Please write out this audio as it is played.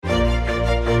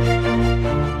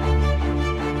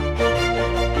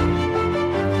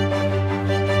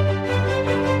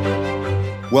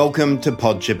Welcome to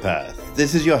Podship Earth.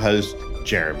 This is your host,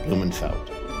 Jared Blumenfeld.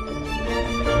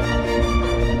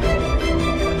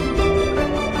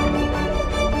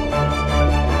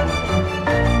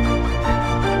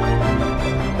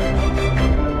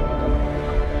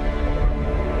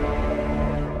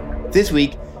 This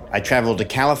week, I traveled to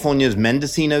California's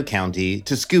Mendocino County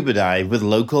to scuba dive with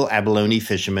local abalone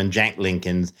fishermen Jack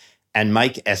Linkins and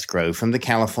Mike Escrow from the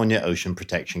California Ocean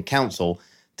Protection Council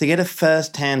to get a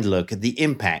first-hand look at the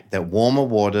impact that warmer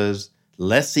waters,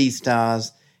 less sea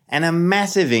stars, and a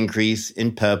massive increase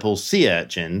in purple sea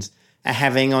urchins are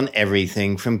having on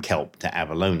everything from kelp to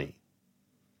abalone.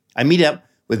 I meet up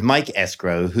with Mike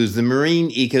Escrow, who's the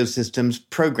Marine Ecosystems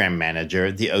Program Manager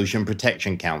at the Ocean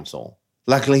Protection Council.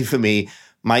 Luckily for me,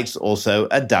 Mike's also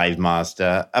a dive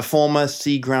master, a former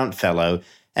Sea Grant Fellow,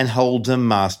 and holds a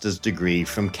master's degree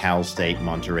from Cal State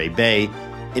Monterey Bay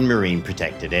in marine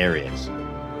protected areas.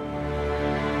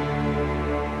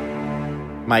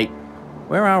 Mike,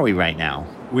 where are we right now?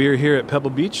 We are here at Pebble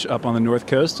Beach up on the north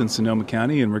coast in Sonoma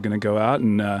County, and we're going to go out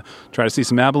and try to see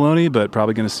some abalone, but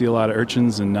probably going to see a lot of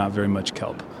urchins and not very much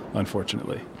kelp,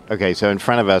 unfortunately. Okay, so in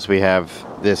front of us we have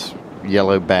this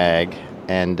yellow bag,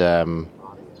 and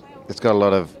it's got a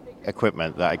lot of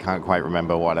equipment that I can't quite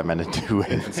remember what I'm meant to do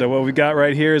with. So what we got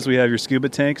right here is we have your scuba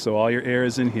tank, so all your air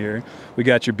is in here. We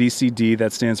got your BCD,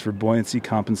 that stands for Buoyancy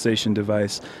Compensation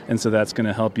Device, and so that's going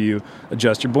to help you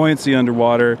adjust your buoyancy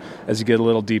underwater. As you get a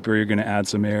little deeper, you're going to add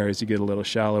some air. As you get a little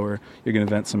shallower, you're going to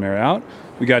vent some air out.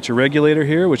 We got your regulator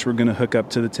here, which we're going to hook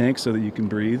up to the tank so that you can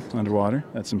breathe underwater.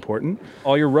 That's important.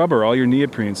 All your rubber, all your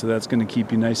neoprene, so that's going to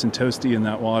keep you nice and toasty in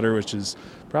that water, which is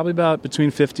probably about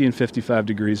between 50 and 55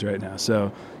 degrees right now.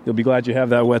 So you'll be glad you have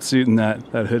that wetsuit and that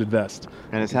hooded vest.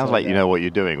 And it sounds like you know what you're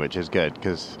doing, which is good,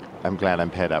 because I'm glad I'm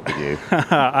paired up with you.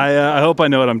 I hope I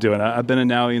know what I'm doing. I've been a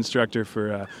NAUI instructor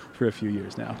for a few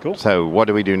years now. Cool. So what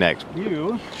do we do next?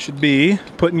 You should be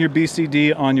putting your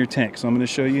BCD on your tank. So I'm going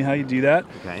to show you how you do that.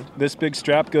 Okay. This big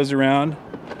strap goes around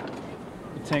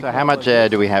the tank. So how much air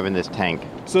do we have in this tank?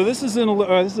 So this is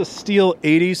this is a steel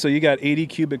 80, so you got 80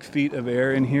 cubic feet of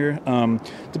air in here.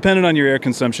 Depending on your air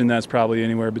consumption, that's probably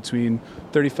anywhere between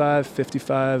 35,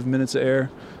 55 minutes of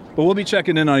air. But we'll be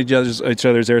checking in on each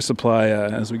other's air supply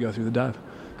as we go through the dive.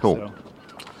 Cool. So,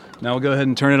 now we'll go ahead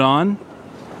and turn it on.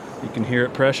 You can hear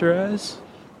it pressurize,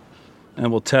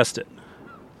 and we'll test it.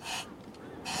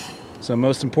 So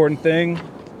most important thing,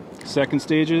 second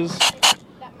stages,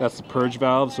 that's the purge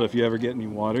valve, so if you ever get any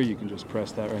water, you can just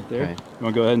press that right there. Okay. You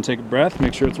want to go ahead and take a breath,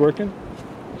 make sure it's working?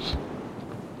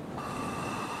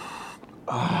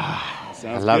 I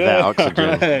love good. That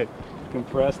oxygen. Right.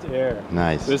 Compressed air.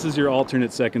 Nice. This is your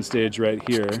alternate second stage right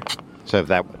here. So if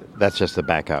that's just the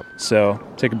backup. So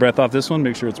take a breath off this one,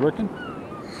 make sure it's working.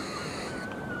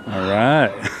 All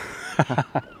right.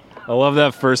 I love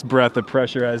that first breath of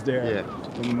pressurized air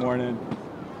in the morning.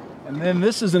 And then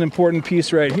this is an important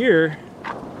piece right here.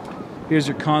 Here's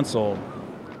your console.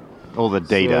 All the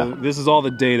data. So this is all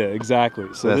the data, exactly.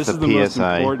 So this is the most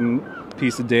important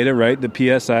piece of data, right? The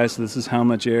PSI, so this is how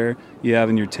much air you have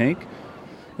in your tank.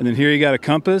 And then here you got a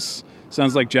compass.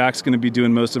 Sounds like Jack's going to be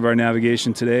doing most of our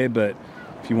navigation today, but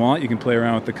if you want, you can play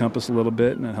around with the compass a little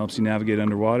bit, and that helps you navigate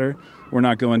underwater. We're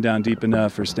not going down deep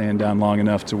enough or staying down long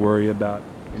enough to worry about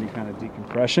any kind of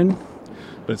decompression,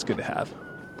 but it's good to have.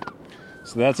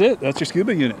 So that's it. That's your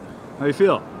scuba unit. How do you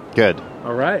feel? Good.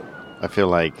 All right. I feel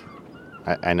like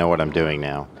I know what I'm doing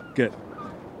now. Good.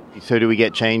 So do we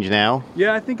get change now?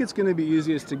 Yeah, I think it's going to be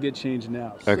easiest to get change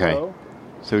now. Okay.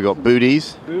 So we got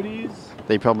booties. Booties.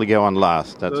 They probably go on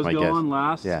last. That's Those my guess. Those go on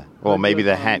last. Yeah. Or maybe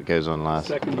the hat goes on last.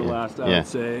 Second to last, I would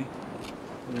say.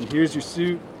 And then here's your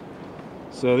suit.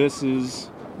 So this is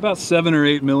about 7 or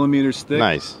 8 millimeters thick.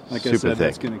 Nice. Like super I said, thick.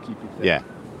 that's going to keep you thick. Yeah.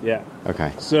 Yeah.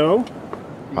 Okay. So you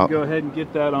can go ahead and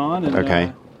get that on.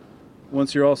 And,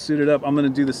 once you're all suited up, I'm going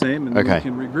to do the same, and then we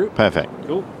can regroup. Perfect.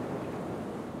 Cool.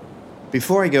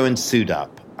 Before I go and suit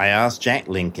up, I asked Jack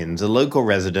Linkins, a local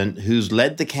resident who's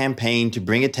led the campaign to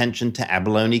bring attention to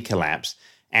abalone collapse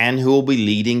and who will be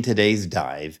leading today's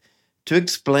dive, to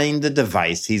explain the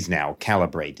device he's now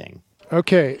calibrating.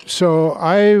 Okay, so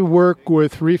I work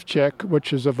with ReefCheck,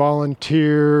 which is a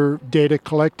volunteer data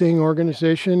collecting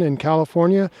organization in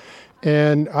California,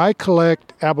 and I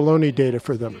collect abalone data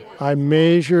for them. I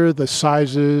measure the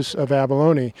sizes of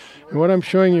abalone. And what I'm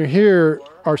showing you here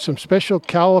are some special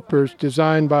calipers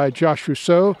designed by Josh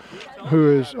Rousseau,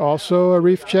 who is also a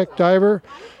ReefCheck diver,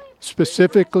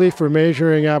 specifically for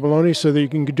measuring abalone so that you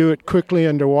can do it quickly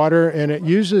underwater. And it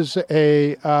uses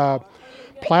a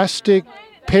plastic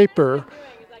paper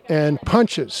and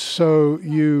punches. So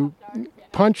you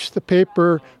punch the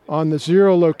paper on the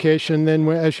 0 location. Then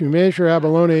as you measure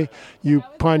abalone, you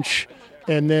punch.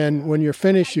 And then when you're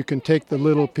finished, you can take the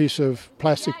little piece of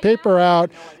plastic paper out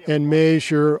and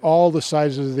measure all the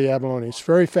sizes of the abalone. It's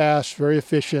very fast, very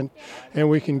efficient, and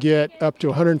we can get up to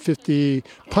 150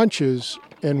 punches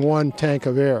in one tank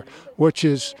of air, which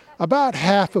is about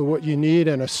half of what you need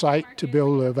in a site to be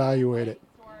able to evaluate it.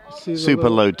 Super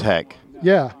low tech.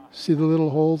 Yeah. See the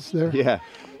little holes there? Yeah.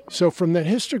 So from the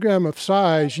histogram of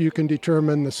size, you can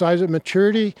determine the size of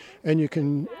maturity, and you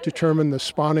can determine the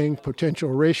spawning potential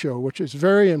ratio, which is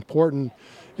very important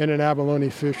in an abalone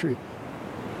fishery.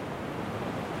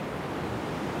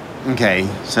 Okay,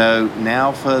 so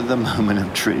now for the moment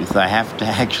of truth. I have to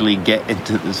actually get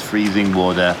into this freezing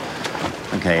water.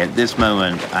 Okay, at this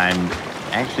moment, I'm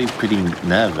actually pretty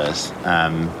nervous.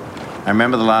 I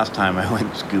remember the last time I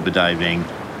went scuba diving,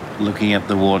 looking at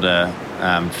the water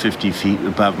 50 feet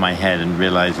above my head and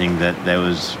realizing that there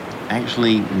was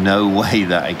actually no way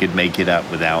that I could make it up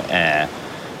without air.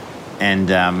 And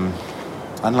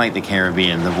unlike the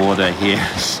Caribbean, the water here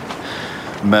is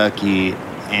murky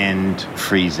and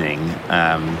freezing.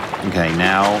 Okay,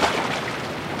 now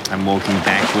I'm walking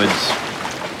backwards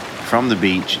from the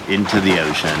beach into the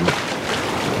ocean.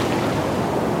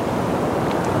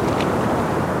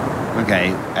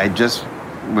 Okay, I just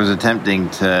was attempting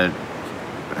to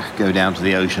go down to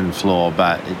the ocean floor,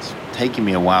 but it's taking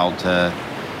me a while to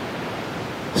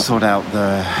sort out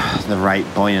the right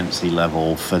buoyancy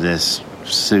level for this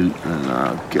suit.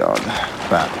 Oh, God.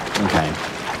 But, okay,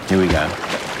 here we go.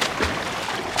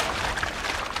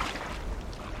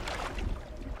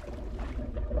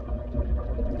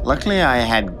 Luckily, I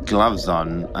had gloves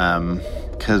on,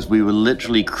 because we were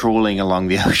literally crawling along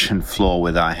the ocean floor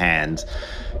with our hands.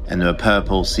 And there were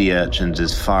purple sea urchins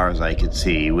as far as I could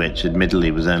see, which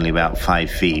admittedly was only about 5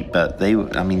 feet, but they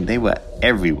were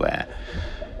everywhere.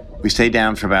 We stayed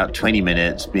down for about 20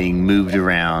 minutes, being moved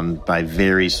around by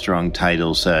very strong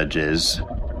tidal surges.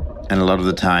 And a lot of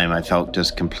the time I felt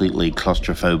just completely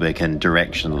claustrophobic and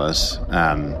directionless.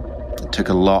 It took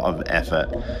a lot of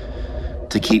effort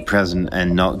to keep present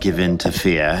and not give in to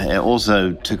fear. It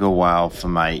also took a while for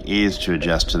my ears to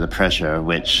adjust to the pressure,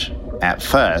 which at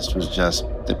first was just,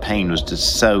 the pain was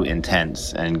just so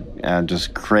intense and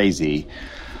just crazy.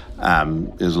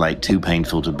 It was like too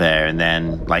painful to bear. And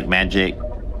then, like magic,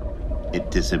 it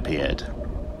disappeared.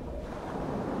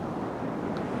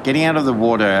 Getting out of the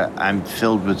water, I'm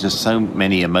filled with just so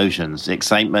many emotions.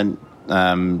 Excitement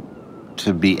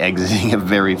to be exiting a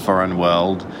very foreign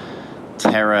world.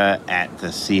 Terror at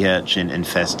the sea urchin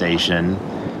infestation.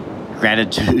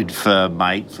 Gratitude for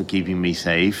Mike for keeping me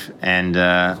safe, and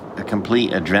a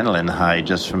complete adrenaline high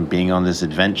just from being on this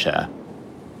adventure.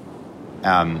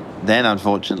 Then,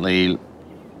 unfortunately,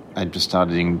 I just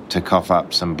started to cough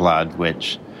up some blood,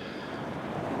 which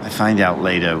I find out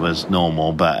later was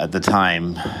normal, but at the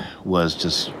time was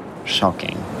just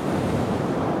shocking.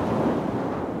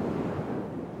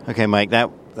 Okay, Mike,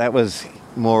 that was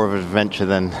more of an adventure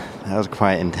than... That was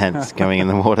quite intense going in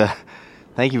the water.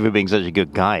 Thank you for being such a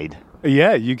good guide.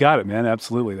 Yeah, you got it, man.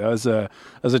 Absolutely. That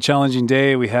was a challenging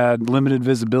day. We had limited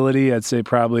visibility. I'd say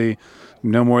probably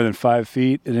no more than 5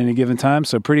 feet at any given time.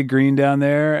 So pretty green down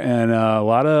there, and a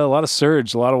lot of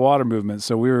surge, a lot of water movement.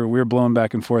 So we were blowing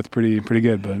back and forth pretty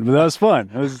good. But that was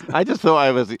fun. I just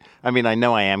thought I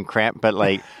know I am crap, but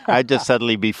like I'd just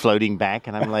suddenly be floating back,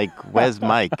 and I'm like, where's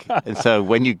Mike? And so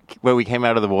when we came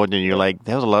out of the water, and you're like,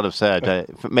 there was a lot of surge.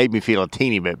 It made me feel a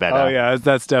teeny bit better. Oh yeah,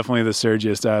 that's definitely the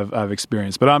surgiest I've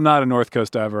experienced. But I'm not a North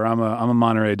Coast diver. I'm a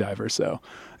Monterey diver. So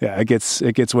yeah, it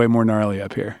gets way more gnarly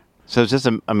up here. So it's just,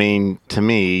 to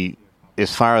me,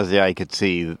 as far as the eye could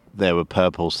see, there were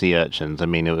purple sea urchins.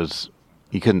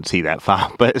 You couldn't see that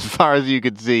far, but as far as you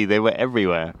could see, they were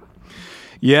everywhere.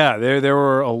 Yeah, there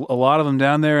were a lot of them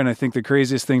down there, and I think the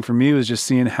craziest thing for me was just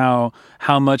seeing how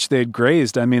much they'd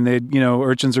grazed.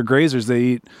 Urchins are grazers. They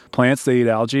eat plants, they eat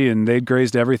algae, and they'd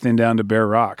grazed everything down to bare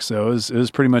rock. So it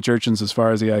was pretty much urchins as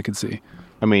far as the eye could see.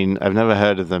 I've never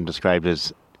heard of them described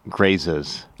as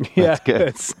grazers. Yeah,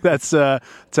 that's a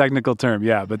technical term.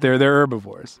 Yeah, but they're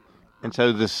herbivores. And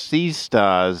so the sea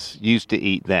stars used to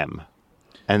eat them,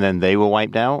 and then they were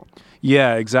wiped out?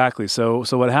 Yeah, exactly. So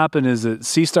what happened is that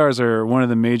sea stars are one of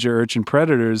the major urchin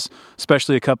predators,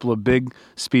 especially a couple of big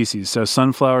species. So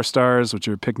sunflower stars, which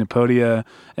are Pycnopodia,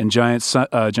 and giant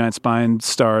spine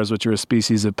stars, which are a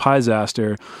species of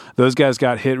Piesaster. Those guys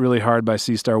got hit really hard by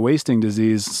sea star wasting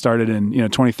disease, started in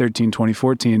 2013,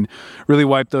 2014, really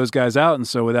wiped those guys out. And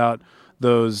so without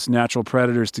those natural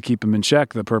predators to keep them in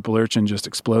check, the purple urchin just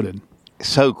exploded.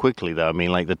 So quickly, though.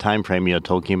 The time frame you're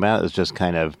talking about is just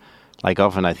kind of... Like,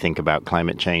 often I think about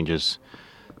climate change as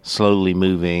slowly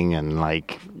moving and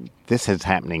like this is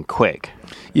happening quick.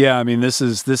 Yeah, I mean this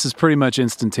is pretty much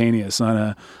instantaneous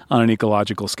on an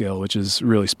ecological scale, which is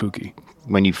really spooky.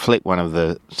 When you flick one of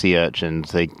the sea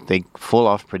urchins, they fall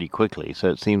off pretty quickly. So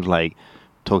it seems like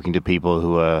talking to people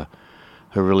who are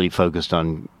really focused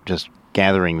on just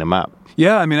gathering them up.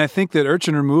 Yeah, I mean I think that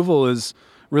urchin removal is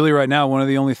really right now one of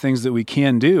the only things that we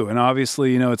can do. And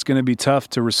obviously, it's going to be tough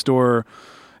to restore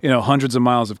hundreds of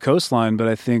miles of coastline, but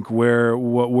I think what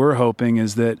we're hoping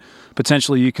is that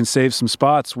potentially you can save some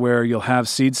spots where you'll have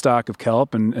seed stock of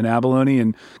kelp and abalone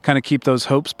and kind of keep those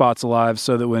hope spots alive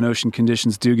so that when ocean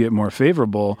conditions do get more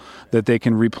favorable, that they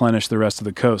can replenish the rest of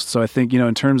the coast. So I think,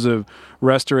 in terms of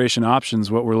restoration options,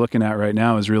 what we're looking at right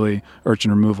now is really urchin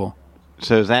removal.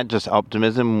 So is that just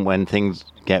optimism when things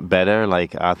get better?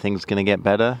 Like, are things going to get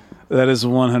better? That is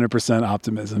 100%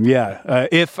 optimism. Yeah.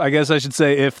 If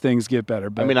things get better.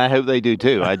 But I mean, I hope they do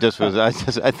too. I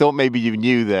thought maybe you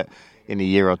knew that in a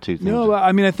year or two. No,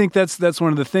 I mean, I think that's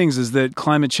one of the things is that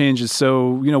climate change is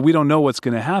so, we don't know what's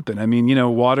going to happen. I mean,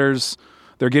 waters,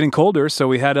 they're getting colder. So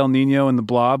we had El Nino and the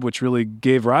blob, which really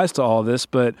gave rise to all this.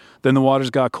 But then the waters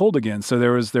got cold again. So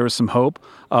there was some hope.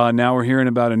 Now we're hearing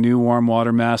about a new warm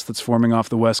water mass that's forming off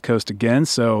the West Coast again.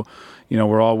 So,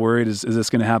 we're all worried, is this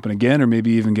going to happen again or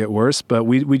maybe even get worse? But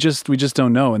we just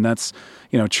don't know. And that's,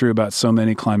 true about so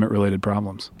many climate-related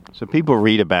problems. So people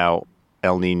read about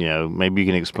El Nino. Maybe you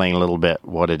can explain a little bit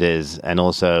what it is. And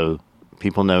also,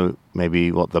 people know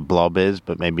maybe what the blob is,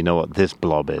 but maybe know what this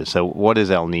blob is. So what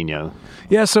is El Nino?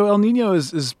 Yeah, so El Nino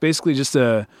is basically just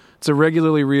it's a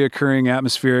regularly reoccurring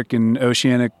atmospheric and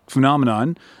oceanic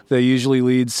phenomenon that usually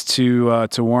leads to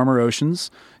warmer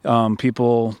oceans.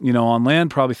 People, on land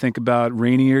probably think about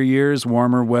rainier years,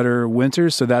 warmer, wetter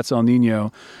winters. So that's El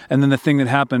Nino. And then the thing that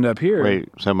happened up here. Wait,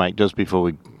 so Mike, just before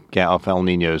we get off El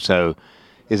Nino, so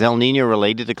is El Nino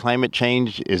related to climate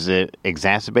change? Is it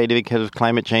exacerbated because of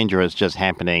climate change, or it's just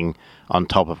happening on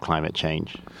top of climate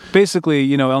change?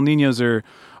 Basically, El Ninos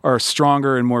are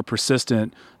stronger and more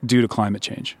persistent due to climate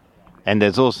change. And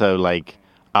there's also like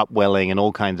upwelling and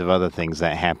all kinds of other things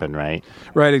that happen, right?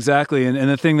 Right, exactly. And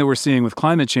the thing that we're seeing with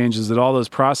climate change is that all those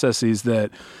processes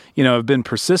that, have been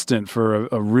persistent for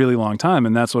a really long time,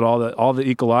 and that's what all the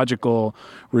ecological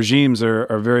regimes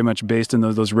are very much based in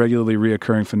those regularly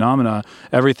reoccurring phenomena.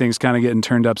 Everything's kind of getting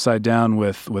turned upside down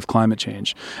with climate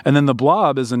change. And then the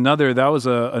blob is another, that was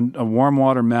a warm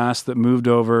water mass that moved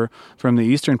over from the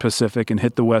eastern Pacific and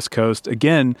hit the West Coast.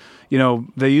 Again,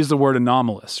 they use the word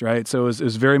anomalous, right? So it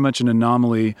was very much an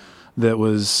anomaly that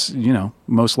was,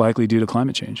 most likely due to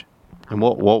climate change. And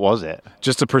what was it?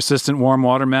 Just a persistent warm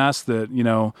water mass that,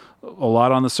 a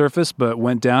lot on the surface, but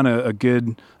went down a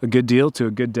good deal to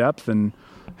a good depth and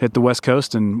hit the West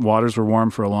Coast, and waters were warm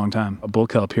for a long time. A bull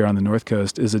kelp here on the North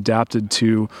Coast is adapted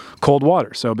to cold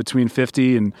water. So between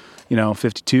 50 and,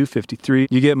 52, 53,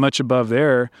 you get much above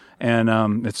there,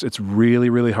 and it's really,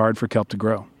 really hard for kelp to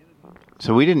grow.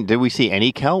 So did we see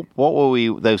any kelp? What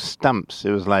were those stumps?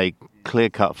 It was like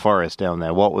clear-cut forest down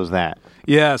there. What was that?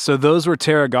 Yeah, so those were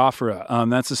Pterogophora.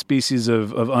 That's a species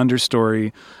of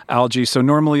understory algae. So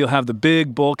normally you'll have the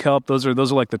big bull kelp. Those are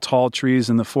like the tall trees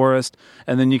in the forest.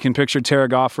 And then you can picture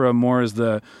Pterogophora more as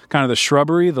the kind of the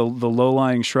shrubbery, the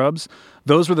low-lying shrubs.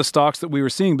 Those were the stalks that we were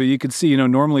seeing, but you could see,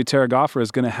 normally Pterogophora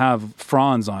is going to have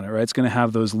fronds on it, right? It's going to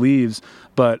have those leaves,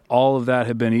 but all of that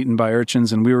had been eaten by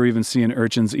urchins, and we were even seeing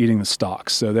urchins eating the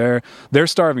stalks. So they're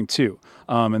starving too,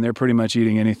 and they're pretty much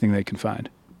eating anything they can find.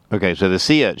 Okay, so the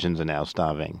sea urchins are now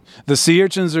starving. The sea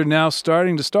urchins are now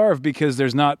starting to starve because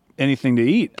there's not anything to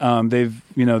eat.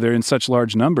 They're in such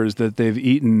large numbers that they've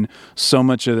eaten so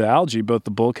much of the algae, both the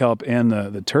bull kelp and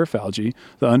the turf algae,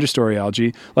 the understory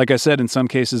algae. Like I said, in some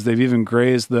cases, they've even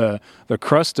grazed the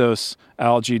crustose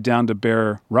algae down to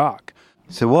bare rock.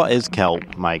 So what is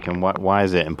kelp, Mike, and why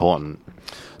is it important?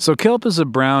 So kelp is a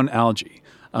brown algae.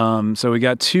 So we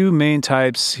got two main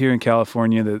types here in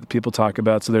California that people talk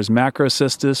about. So there's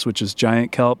Macrocystis, which is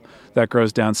giant kelp that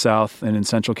grows down south and in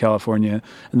central California.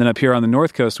 And then up here on the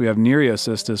north coast, we have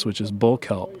Nereocystis, which is bull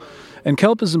kelp. And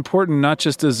kelp is important not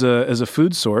just as a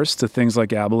food source to things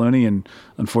like abalone and,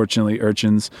 unfortunately,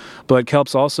 urchins, but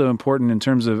kelp's also important in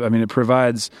terms of, it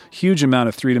provides huge amount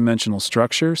of three-dimensional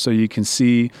structure. So you can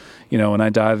see, when I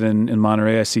dive in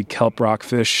Monterey, I see kelp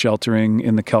rockfish sheltering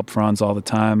in the kelp fronds all the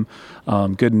time.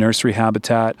 Good nursery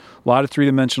habitat, a lot of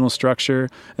three-dimensional structure.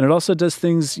 And it also does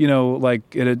things, like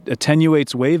it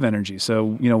attenuates wave energy. So,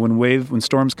 when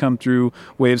storms come through,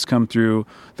 waves come through,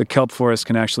 the kelp forest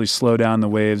can actually slow down the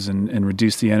waves and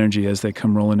reduce the energy as they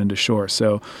come rolling into shore.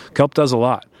 So kelp does a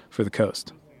lot for the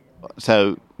coast.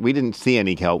 So we didn't see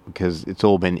any kelp because it's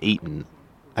all been eaten.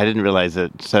 I didn't realize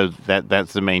that. So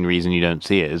that's the main reason you don't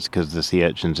see it, is because the sea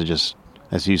urchins are just,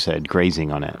 as you said,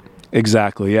 grazing on it.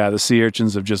 Exactly, yeah. The sea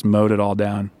urchins have just mowed it all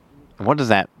down. What does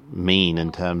that mean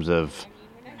in terms of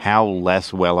how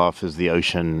less well off is the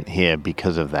ocean here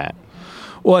because of that?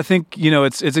 Well, I think,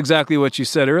 it's exactly what you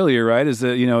said earlier, right? Is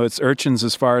that, it's urchins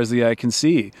as far as the eye can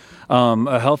see.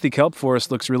 A healthy kelp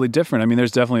forest looks really different. I mean,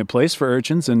 there's definitely a place for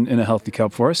urchins in a healthy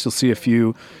kelp forest. You'll see a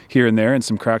few here and there in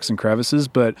some cracks and crevices,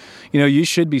 but, you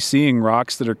should be seeing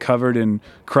rocks that are covered in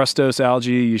crustose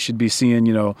algae. You should be seeing,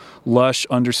 lush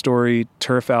understory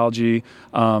turf algae,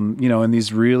 in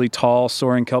these really tall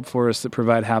soaring kelp forests that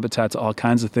provide habitat to all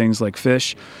kinds of things like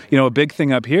fish. A big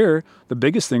thing up here, the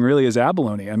biggest thing really is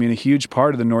abalone. I mean, a huge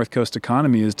part of the North Coast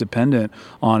economy is dependent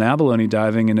on abalone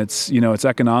diving, and it's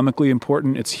economically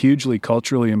important. It's hugely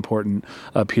culturally important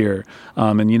up here.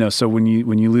 So when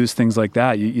you lose things like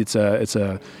that, it's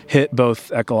a hit both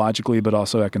ecologically but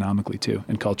also economically too,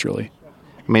 and culturally.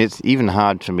 I mean, it's even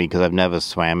hard for me because I've never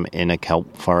swam in a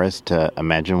kelp forest to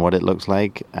imagine what it looks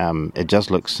like. It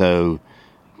just looks so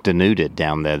denuded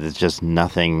down there. There's just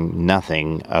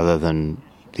nothing other than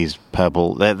these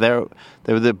purple. They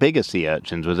were the bigger sea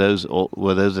urchins. Were those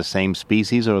the same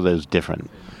species, or are those different?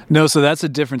 No, so that's a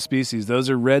different species. Those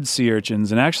are red sea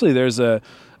urchins, and actually there's a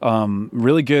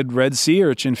really good red sea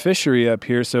urchin fishery up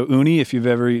here. So uni, if you've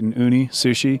ever eaten uni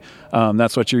sushi,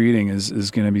 that's what you're eating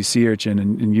is going to be sea urchin,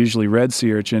 and usually red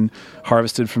sea urchin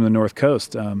harvested from the North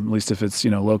Coast, at least if it's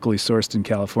locally sourced in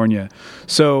California.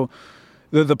 So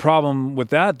the problem with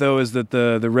that, though, is that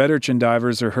the red urchin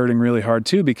divers are hurting really hard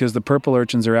too, because the purple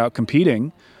urchins are out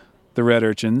competing the red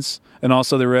urchins, and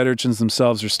also the red urchins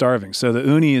themselves are starving. So the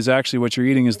uni is actually what you're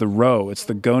eating is the roe. It's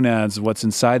the gonads, what's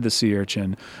inside the sea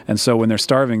urchin. And so when they're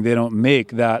starving, they don't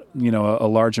make that, a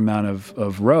large amount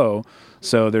of roe.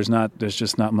 So there's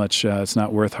just not much, it's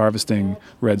not worth harvesting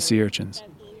red sea urchins.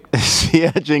 Sea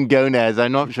urchin gonads.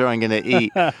 I'm not sure I'm going to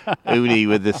eat uni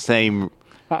with the same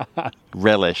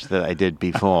relish that I did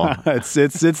before.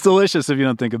 It's delicious if you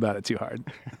don't think about it too hard.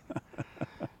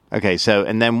 Okay, so,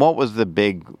 and then what was the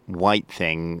big white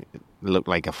thing that looked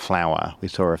like a flower? We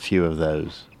saw a few of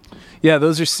those. Yeah,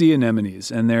 those are sea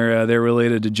anemones, and they're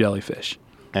related to jellyfish.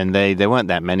 And they weren't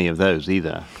that many of those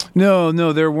either. No,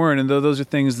 there weren't. And those are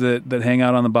things that hang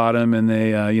out on the bottom, and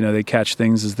they catch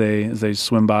things as they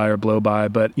swim by or blow by.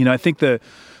 But I think the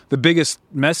biggest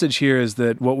message here is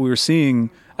that what we were seeing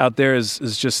out there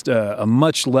is just a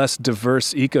much less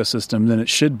diverse ecosystem than it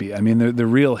should be. I mean, the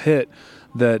real hit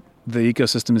that the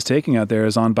ecosystem is taking out there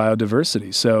is on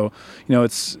biodiversity. So,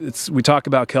 it's we talk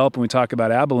about kelp and we talk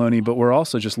about abalone, but we're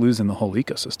also just losing the whole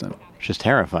ecosystem. It's just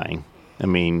terrifying. I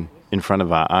mean, in front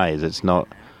of our eyes, it's not,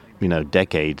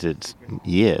 decades, it's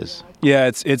years. Yeah,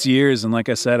 it's years, and like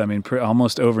I said, I mean,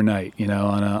 almost overnight,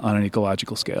 on an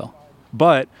ecological scale.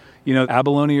 But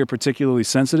abalone are particularly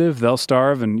sensitive. They'll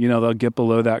starve and, they'll get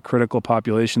below that critical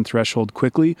population threshold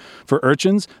quickly. For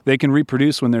urchins, they can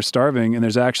reproduce when they're starving. And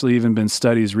there's actually even been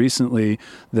studies recently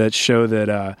that show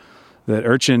that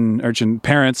urchin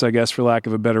parents, I guess, for lack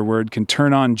of a better word, can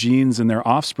turn on genes in their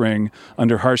offspring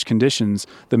under harsh conditions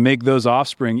that make those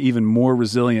offspring even more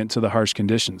resilient to the harsh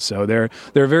conditions. So they're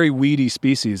a very weedy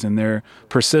species, and they're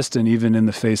persistent even in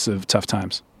the face of tough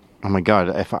times. Oh my God!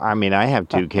 I have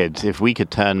two kids. If we could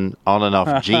turn on and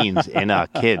off genes in our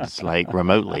kids, like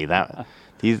remotely,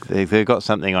 they've got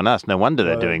something on us. No wonder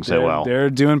they're doing so well.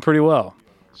 They're doing pretty well.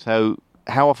 So,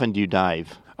 how often do you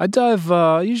dive? I dive.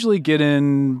 Usually get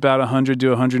in about 100 to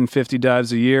 150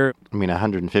 dives a year. I mean,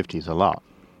 150 is a lot.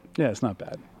 Yeah, it's not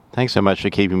bad. Thanks so much for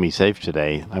keeping me safe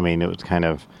today. I mean, it was kind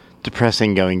of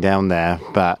depressing going down there,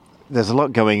 but there's a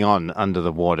lot going on under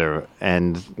the water,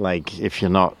 and if you're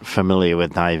not familiar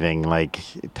with diving,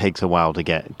 it took a while to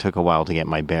get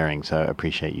my bearings. So I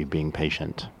appreciate you being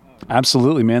patient.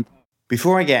 Absolutely, man.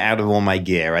 Before I get out of all my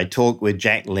gear, I talked with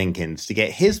Jack Linkins to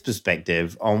get his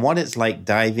perspective on what it's like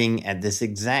diving at this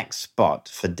exact spot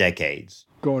for decades.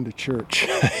 Going to church.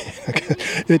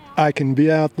 I can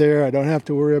be out there. I don't have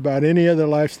to worry about any other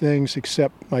life things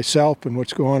except myself and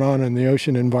what's going on in the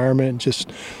ocean environment, and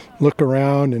just look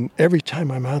around. And every time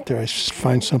I'm out there, I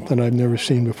find something I've never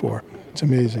seen before. It's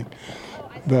amazing.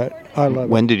 But I love it.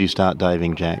 When did you start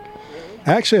diving, Jack?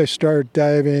 Actually, I started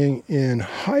diving in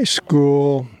high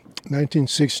school,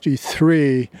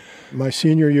 1963. My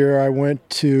senior year, I went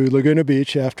to Laguna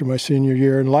Beach after my senior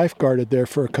year and lifeguarded there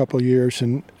for a couple of years,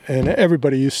 and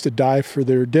everybody used to dive for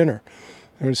their dinner.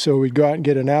 And so we'd go out and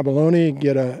get an abalone,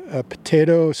 get a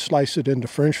potato, slice it into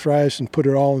French fries, and put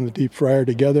it all in the deep fryer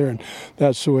together, and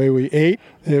that's the way we ate.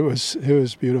 It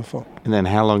was beautiful. And then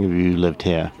how long have you lived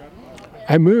here?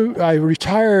 I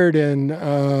retired in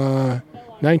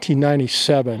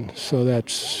 1997, so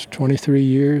that's 23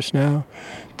 years now.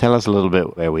 Tell us a little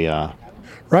bit where we are.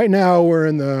 Right now we're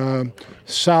in the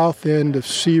south end of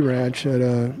Sea Ranch at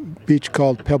a beach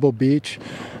called Pebble Beach,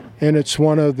 and it's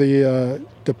one of the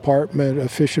Department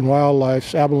of Fish and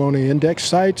Wildlife's abalone index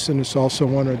sites, and it's also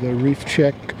one of the Reef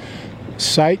Check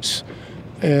sites.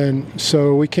 And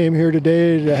so we came here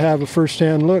today to have a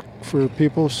first-hand look for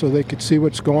people so they could see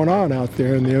what's going on out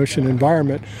there in the ocean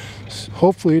environment,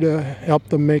 hopefully to help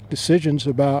them make decisions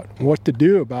about what to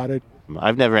do about it.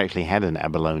 I've never actually had an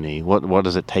abalone. What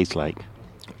does it taste like?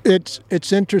 It's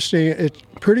interesting. It's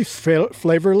pretty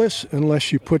flavorless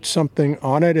unless you put something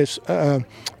on it.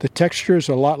 The texture is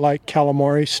a lot like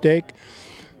calamari steak.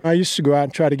 I used to go out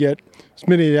and try to get as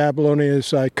many abalone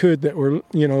as I could that were,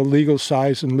 legal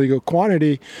size and legal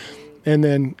quantity, and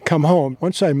then come home.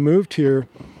 Once I moved here,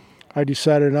 I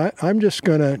decided I'm just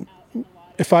going to,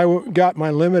 if I got my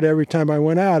limit every time I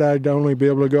went out, I'd only be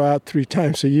able to go out 3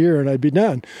 times a year and I'd be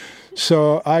done.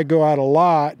 So I go out a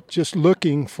lot just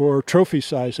looking for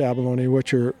trophy-size abalone,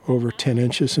 which are over 10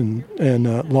 inches and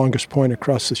longest point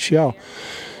across the shell.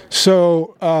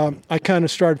 So I kind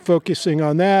of started focusing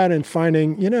on that and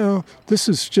finding, this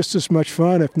is just as much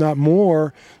fun, if not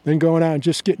more, than going out and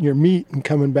just getting your meat and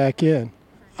coming back in.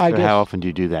 How often do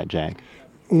you do that, Jack?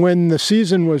 When the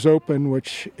season was open,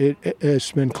 which it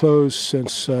has been closed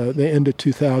since the end of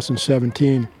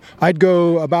 2017, I'd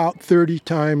go about 30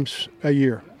 times a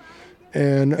year.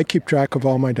 And I keep track of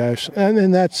all my dives. And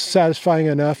then that's satisfying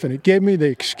enough. And it gave me the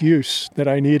excuse that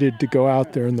I needed to go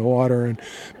out there in the water and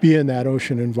be in that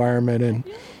ocean environment and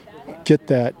get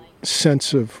that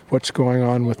sense of what's going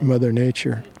on with Mother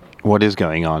Nature. What is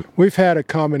going on? We've had a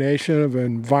combination of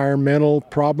environmental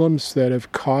problems that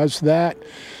have caused that.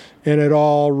 And it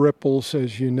all ripples,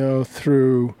 as you know,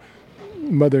 through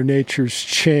Mother Nature's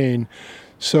chain.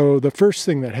 So the first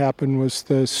thing that happened was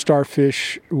the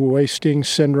starfish wasting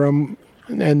syndrome,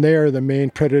 and there the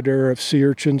main predator of sea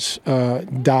urchins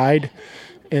died.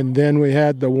 And then we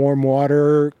had the warm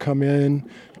water come in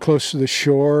close to the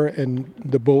shore, and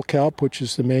the bull kelp, which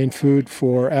is the main food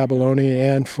for abalone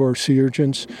and for sea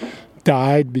urchins,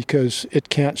 died because it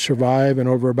can't survive in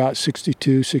over about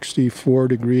 62, 64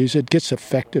 degrees. It gets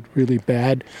affected really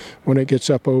bad when it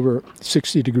gets up over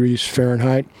 60 degrees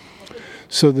Fahrenheit.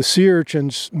 So the sea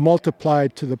urchins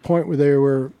multiplied to the point where they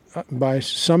were, by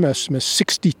some estimates,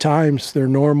 60 times their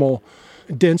normal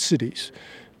densities.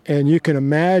 And you can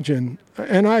imagine,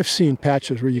 and I've seen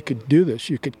patches where you could do this.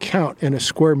 You could count in a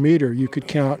square meter. You could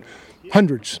count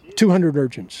hundreds, 200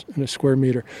 urchins in a square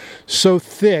meter, so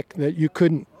thick that you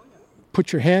couldn't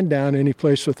put your hand down any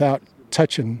place without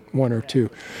touching one or two.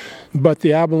 But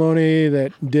the abalone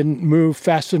that didn't move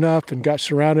fast enough and got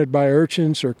surrounded by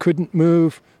urchins or couldn't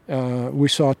move, we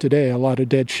saw today a lot of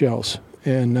dead shells,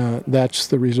 and that's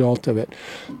the result of it.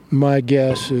 My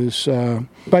guess is,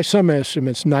 by some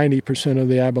estimates, 90% of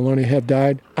the abalone have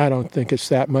died. I don't think it's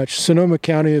that much. Sonoma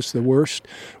County is the worst.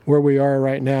 Where we are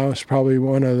right now is probably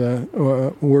one of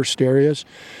the worst areas.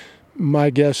 My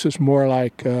guess is more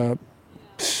like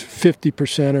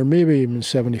 50% or maybe even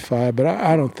 75, but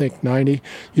I don't think 90.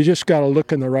 You just got to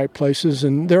look in the right places,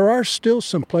 and there are still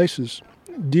some places,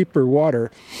 deeper water,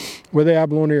 where the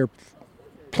abalone are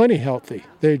plenty healthy.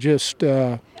 They're just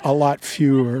a lot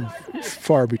fewer,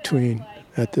 far between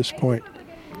at this point.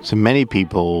 So many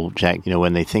people, Jack,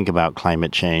 when they think about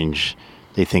climate change,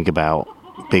 they think about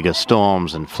bigger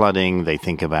storms and flooding. They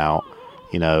think about,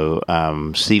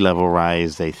 sea level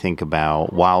rise. They think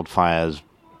about wildfires.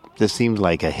 This seems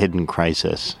like a hidden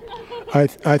crisis. I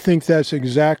think that's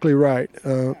exactly right.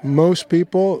 Most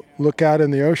people look out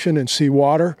in the ocean and see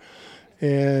water,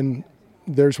 and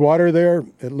there's water there.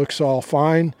 It looks all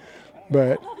fine,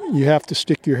 but you have to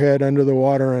stick your head under the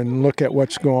water and look at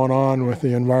what's going on with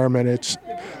the environment.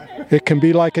 It can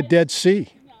be like a Dead Sea,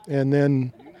 and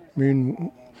then,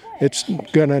 it's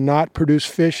going to not produce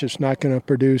fish. It's not going to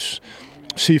produce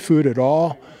seafood at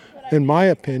all. In my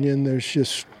opinion, there's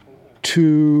just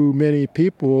too many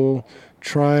people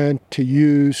trying to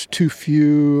use too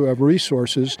few of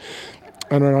resources.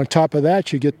 And on top of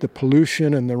that, you get the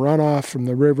pollution and the runoff from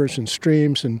the rivers and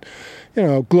streams. And,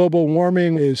 global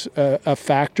warming is a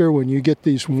factor when you get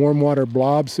these warm water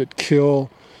blobs that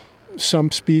kill some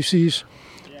species.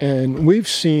 And we've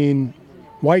seen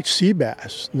white sea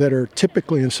bass that are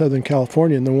typically in Southern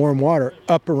California in the warm water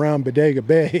up around Bodega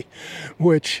Bay,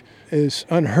 which is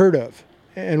unheard of.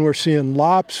 And we're seeing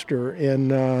lobster in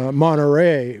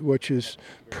Monterey, which is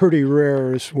pretty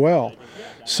rare as well.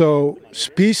 So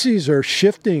species are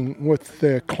shifting with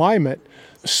the climate.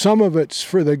 Some of it's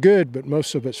for the good, but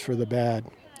most of it's for the bad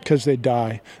because they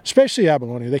die, especially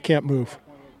abalone. They can't move.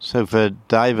 So for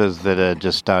divers that are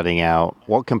just starting out,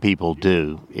 what can people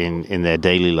do in their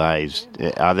daily lives?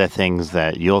 Are there things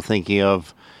that you're thinking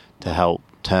of to help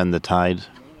turn the tide?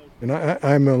 And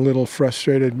I'm a little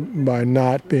frustrated by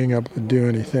not being able to do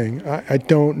anything. I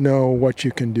don't know what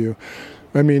you can do.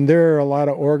 I mean, there are a lot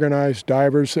of organized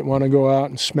divers that want to go out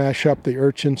and smash up the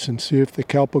urchins and see if the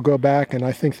kelp will go back, and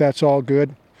I think that's all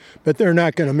good. But they're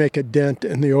not going to make a dent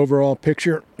in the overall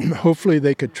picture. Hopefully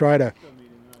they could try to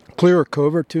clear a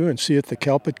cove or two and see if the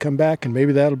kelp would come back, and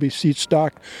maybe that'll be seed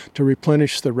stock to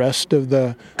replenish the rest of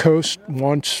the coast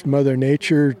once Mother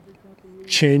Nature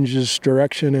changes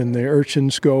direction and the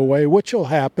urchins go away, which will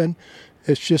happen.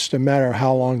 It's just a matter of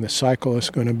how long the cycle is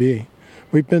going to be.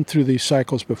 We've been through these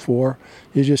cycles before.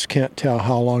 You just can't tell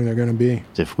how long they're going to be.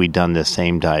 If we'd done this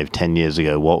same dive 10 years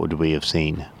ago, what would we have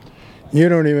seen? You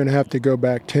don't even have to go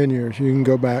back 10 years. You can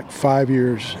go back 5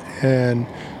 years and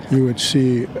you would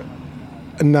see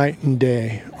a night and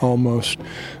day almost.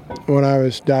 When I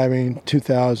was diving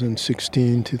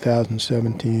 2016,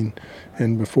 2017,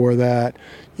 and before that,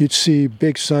 you'd see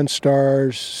big sun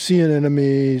stars, sea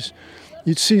anemones.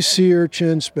 You'd see sea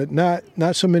urchins, but not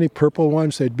so many purple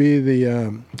ones. They'd be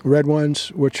the red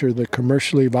ones, which are the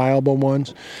commercially viable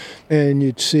ones. And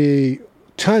you'd see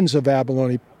tons of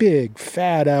abalone, big,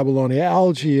 fat abalone,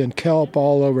 algae and kelp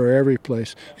all over every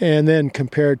place. And then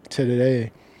compared to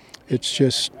today, it's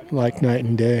just like night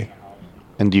and day.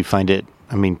 And do you find it,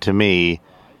 I mean, to me,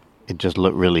 it just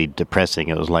looked really depressing.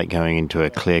 It was like going into a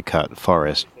clear-cut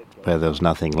forest where there was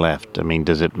nothing left. I mean,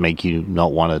 does it make you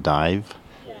not want to dive?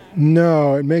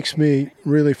 No, it makes me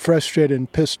really frustrated and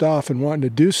pissed off and wanting to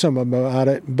do something about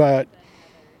it. But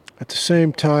at the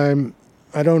same time,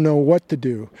 I don't know what to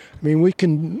do. I mean, we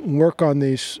can work on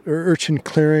these urchin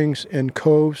clearings and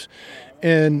coves.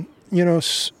 And, you know,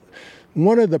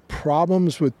 one of the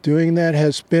problems with doing that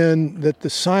has been that the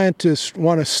scientists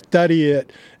want to study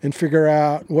it and figure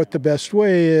out what the best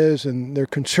way is, and they're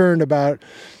concerned about,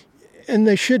 and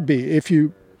they should be. If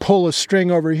you pull a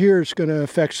string over here, it's going to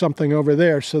affect something over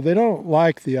there. So they don't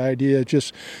like the idea of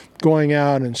just going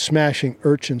out and smashing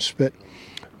urchins. But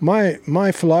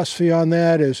my philosophy on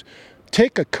that is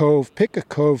take a cove, pick a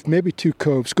cove, maybe two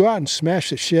coves, go out and smash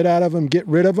the shit out of them, get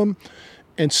rid of them,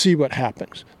 and see what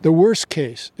happens. The worst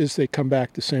case is they come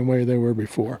back the same way they were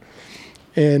before.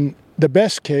 And the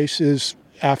best case is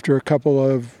after a couple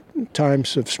of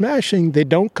times of smashing, they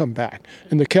don't come back,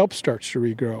 and the kelp starts to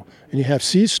regrow, and you have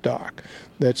seed stock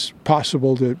that's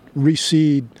possible to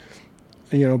reseed,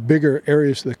 you know, bigger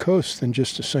areas of the coast than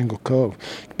just a single cove.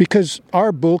 Because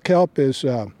our bull kelp is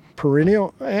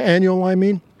annual,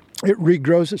 it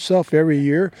regrows itself every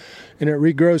year, and it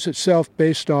regrows itself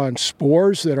based on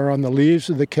spores that are on the leaves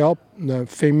of the kelp. The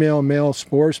female and male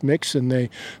spores mix, and they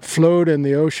float in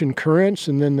the ocean currents,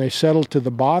 and then they settle to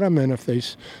the bottom. And if they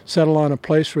settle on a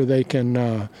place where they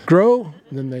can grow,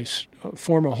 then they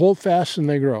form a holdfast and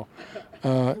they grow.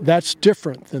 That's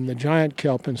different than the giant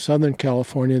kelp in Southern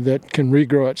California that can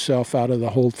regrow itself out of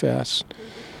the holdfast.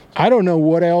 I don't know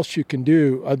what else you can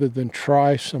do other than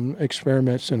try some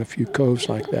experiments in a few coves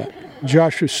like that.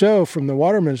 Josh Rousseau from the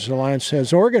Watermen's Alliance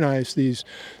has organized these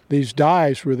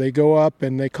dives where they go up,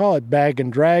 and they call it bag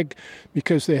and drag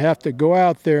because they have to go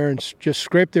out there and just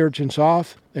scrape the urchins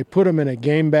off. They put them in a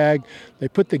game bag. They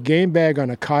put the game bag on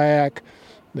a kayak.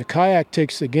 The kayak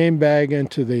takes the game bag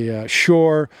into the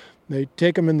shore. They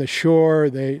take them in the shore.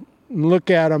 They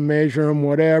look at them, measure them,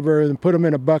 whatever, and put them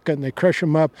in a bucket, and they crush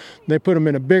them up. They put them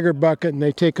in a bigger bucket, and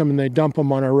they take them and they dump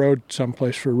them on a road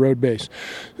someplace for road base.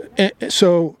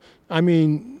 So, I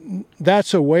mean,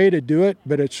 that's a way to do it,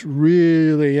 but it's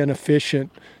really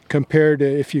inefficient compared to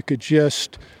if you could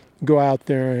just go out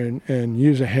there and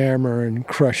use a hammer and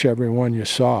crush every one you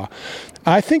saw.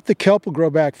 I think the kelp will grow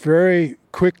back very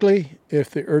quickly if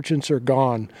the urchins are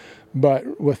gone.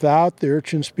 But without the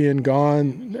urchins being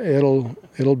gone,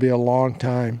 it'll be a long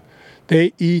time.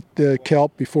 They eat the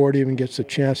kelp before it even gets a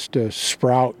chance to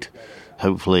sprout.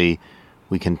 Hopefully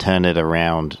we can turn it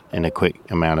around in a quick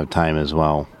amount of time as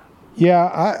well. Yeah,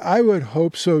 I would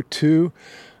hope so too.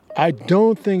 I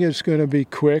don't think it's going to be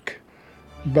quick,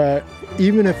 but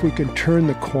even if we can turn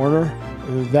the corner,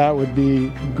 that would be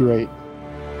great.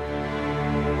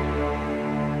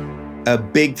 A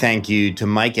big thank you to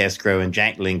Mike Escrow and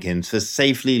Jack Linkins for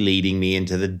safely leading me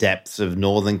into the depths of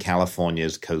Northern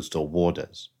California's coastal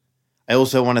waters. I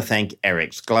also want to thank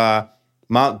Eric Sklar,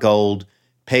 Mark Gold,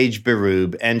 Paige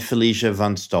Berube, and Felicia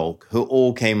Von Stolk, who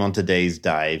all came on today's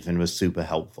dive and were super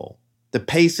helpful. The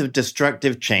pace of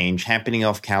destructive change happening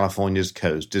off California's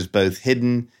coast is both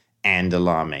hidden and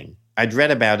alarming. I'd read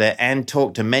about it and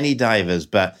talked to many divers,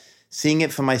 but seeing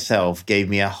it for myself gave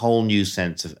me a whole new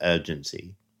sense of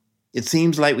urgency. it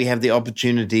seems like we have the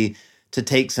opportunity to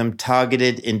take some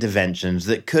targeted interventions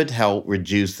that could help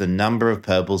reduce the number of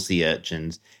purple sea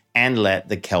urchins and let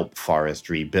the kelp forest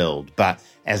rebuild. But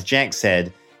as Jack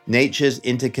said, nature's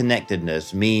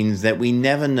interconnectedness means that we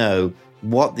never know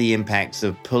what the impacts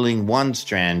of pulling one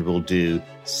strand will do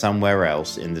somewhere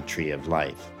else in the tree of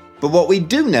life. But what we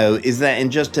do know is that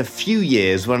in just a few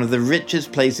years, one of the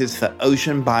richest places for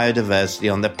ocean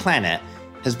biodiversity on the planet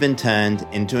has been turned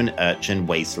into an urchin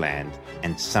wasteland,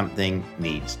 and something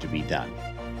needs to be done.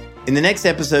 In the next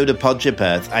episode of Podship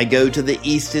Earth, I go to the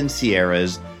Eastern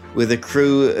Sierras with a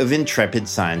crew of intrepid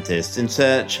scientists in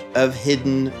search of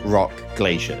hidden rock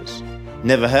glaciers.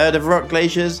 Never heard of rock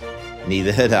glaciers?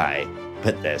 Neither had I,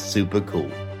 but they're super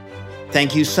cool.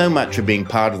 Thank you so much for being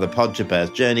part of the Podship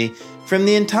Earth journey. From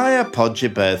the entire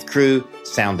Podship Earth crew,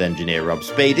 sound engineer Rob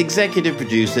Spade, executive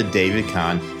producer David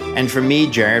Kahn, and from me,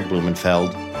 Jared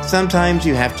Blumenfeld, sometimes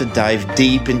you have to dive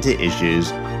deep into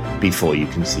issues before you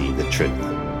can see the truth.